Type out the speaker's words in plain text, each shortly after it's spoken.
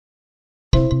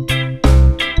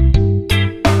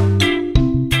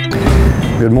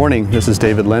Good morning, this is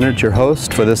David Leonard, your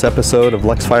host for this episode of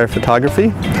LuxFire Photography.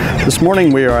 This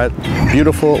morning we are at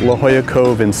beautiful La Jolla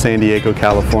Cove in San Diego,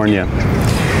 California.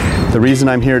 The reason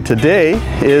I'm here today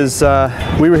is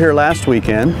we were here last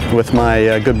weekend with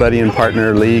my good buddy and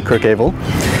partner Lee Kirkavel,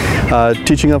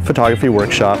 teaching a photography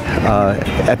workshop.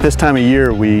 At this time of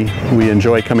year we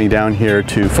enjoy coming down here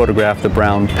to photograph the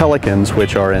brown pelicans,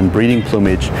 which are in breeding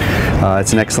plumage.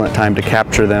 It's an excellent time to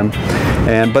capture them,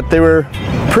 but they were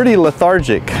pretty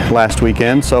lethargic last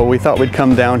weekend, so we thought we'd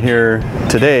come down here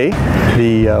today.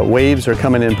 The waves are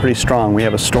coming in pretty strong. We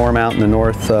have a storm out in the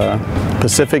North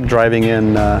Pacific driving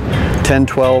in 10,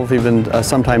 12, even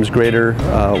sometimes greater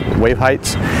wave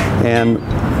heights. And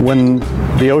when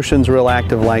the ocean's real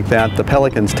active like that, the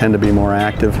pelicans tend to be more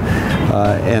active,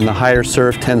 and the higher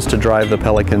surf tends to drive the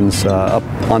pelicans up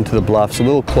onto the bluffs a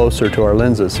little closer to our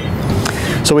lenses.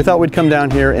 So we thought we'd come down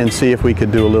here and see if we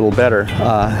could do a little better.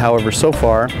 However, so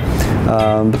far,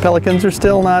 the pelicans are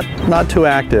still not too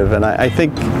active, and I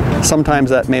think sometimes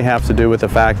that may have to do with the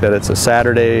fact that it's a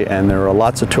Saturday and there are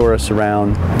lots of tourists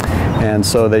around, and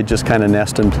so they just kind of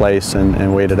nest in place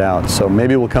and wait it out. So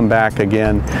maybe we'll come back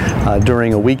again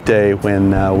during a weekday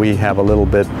when we have a little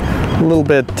bit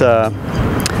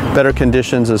better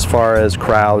conditions as far as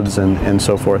crowds and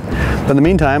so forth. But in the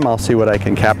meantime, I'll see what I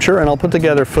can capture, and I'll put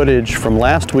together footage from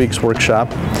last week's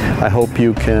workshop. I hope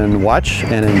you can watch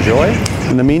and enjoy.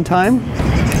 In the meantime,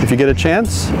 if you get a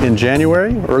chance in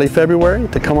January, early February,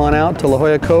 to come on out to La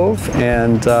Jolla Cove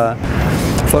and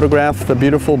photograph the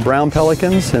beautiful brown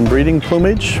pelicans in breeding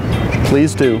plumage,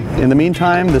 please do. In the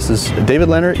meantime, this is David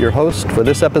Leonard, your host for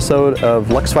this episode of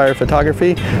LuxFire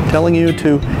Photography, telling you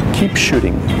to keep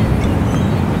shooting.